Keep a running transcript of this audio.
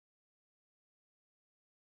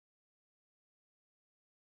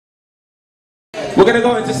We're gonna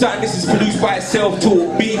go into something. This is produced by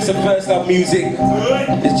self-taught beats and FirstLove music.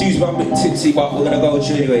 This tune's a bit tipsy, but we're gonna go with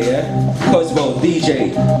you anyway, yeah? Cosmo,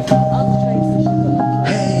 DJ.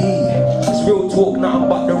 Hey, it's real talk, nothing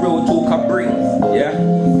but the real talk I bring, yeah?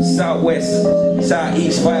 Southwest,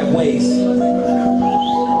 southeast, 5 ways.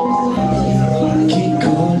 Keep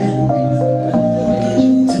calling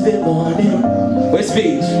to the morning. West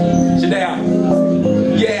Beach, Shadea.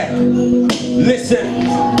 Yeah, listen.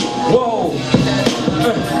 Whoa.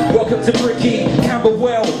 Welcome to Bricky,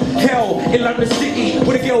 Camberwell, hell, in London City,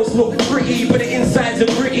 where the girls look pretty, but the insides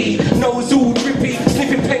are gritty. Nose all drippy,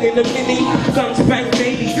 sniffing pain in the mini. Guns bang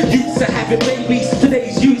daily, youths are having babies.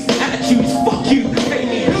 Today's youth's attitudes, fuck you, pay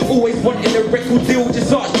me. Always wanting a record deal,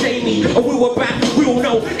 just ask Jamie. And we were back, we all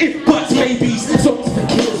know, if buts, maybes. Songs for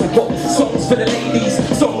killers, I got songs for the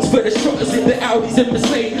ladies. Songs for the shotters in the Audis and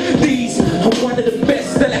Mercedes. I'm one of the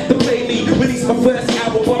best, they'll have to play me. Release my first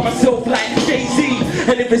album by myself like Jay-Z.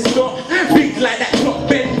 And if it's not big like that clock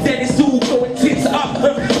bend, then it's all going tits up.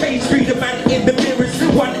 Page 3, the man in the mirrors,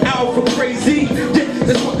 1 hour from crazy. Yeah,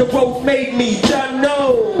 that's what the road made me, done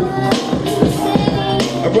know.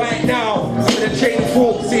 Right now, I'm gonna change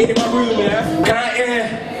fork, sitting in my room, yeah? Can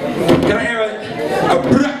I hear a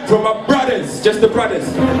brrr from my brothers, just the brothers?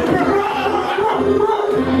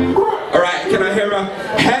 Alright, can I hear a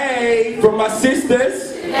hey from my sisters?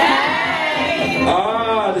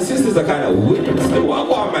 Ah, the sisters are kind of weird.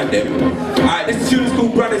 What man them? Alright, this tune is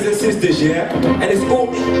called Brothers and Sisters, yeah? And it's all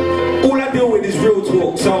I deal with is real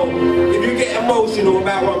talk. So if you get emotional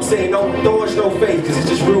about what I'm saying, don't watch no face, because it's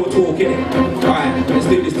just real talk, innit? Alright, let's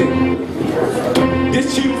do this thing.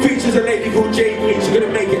 This tune features a lady called Jamie. She's gonna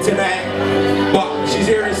make it tonight, but she's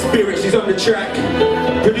here in spirit. She's on the track,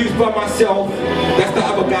 produced by myself. That's the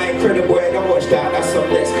other guy, Incredible. Don't watch that. That's some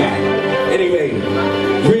next guy. Anyway,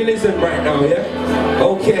 Realism right now, yeah?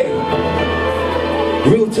 Okay.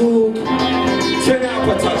 Real talk. Turn it up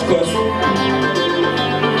a touch, cuz.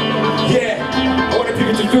 Yeah, I want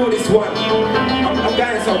people to feel this one. I'm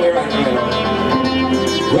going somewhere right now.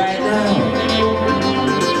 Right now.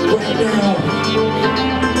 Right now.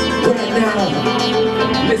 Right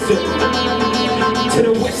now. Listen. To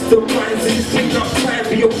the western minds, it's taking up time.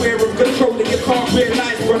 Be aware of control that you can't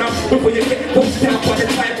realize, brother. Before you get pushed down by the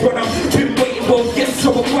time, brother. Been waiting, well, yes,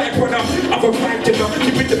 so I'm quiet, brother. I've arrived enough,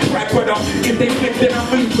 give it the pride, brother. If they flip, then I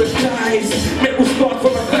move with lies. Metal start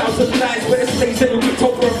from 1,000 lies, where the slaves they will get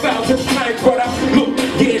over 1,000 times, brother. Look,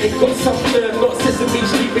 yeah, they got some nerve, not sesame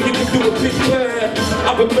street, but you can do a big bird.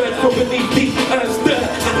 I've emerged from beneath deep earth, stir.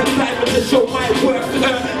 I can climb up to show my worth.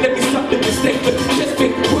 Let me stop the mistake, but just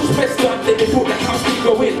think, who's best up, then they brought the house to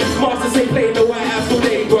go in. Masters ain't playing the White House all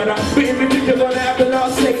day, brother. But if you think you're gonna have the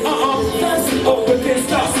last say, over this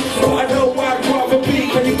stuff. But I know where I'd rather be,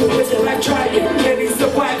 when you can whistle like trying, and he's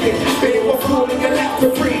surviving. They won't fall in your lap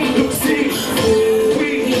for free. Look, see,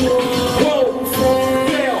 we won't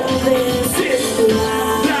fail. This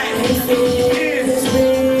life is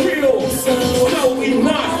real, so we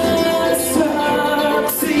must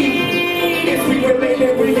succeed if we remain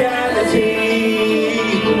in reality.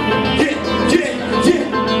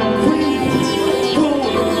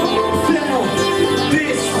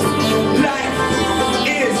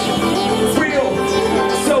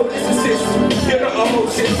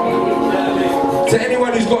 To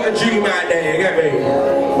anyone who's got a dream out there, you get me?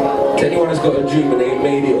 To anyone who's got a dream and they ain't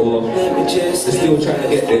made it, or they're still trying to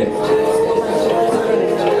get there.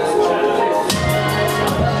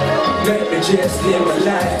 Let me just live my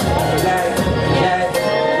life.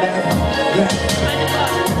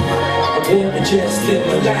 Let me just live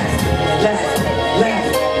my life, yeah.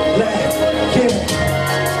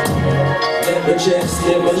 Let me just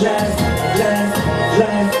live my life.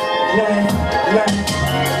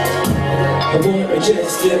 I wanna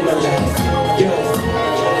just live my life, yo.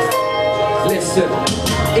 Listen,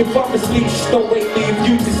 if I'm asleep, just don't wake me. If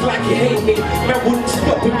you dislike it, hate me, man wouldn't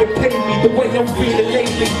stop if you pay me. The way I'm feeling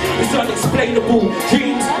lately is unexplainable.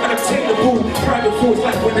 Dreams unobtainable. Private thoughts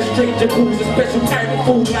like when a stranger calls. A special kind of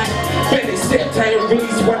fool like Bennett stepped out and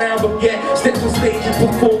released 1 album yet. Stepped on stage and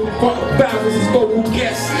performed in front of thousands of global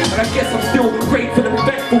guests. And I guess I'm still grateful and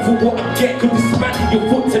thankful for what I get. Could dismantle your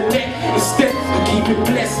foot to neck. Instead, I keep it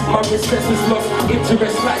blessed. My mistress has lost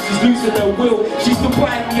interest like she's losing her will. She's still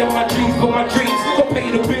buying me on my dreams, but my dreams don't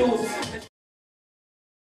pay the bills.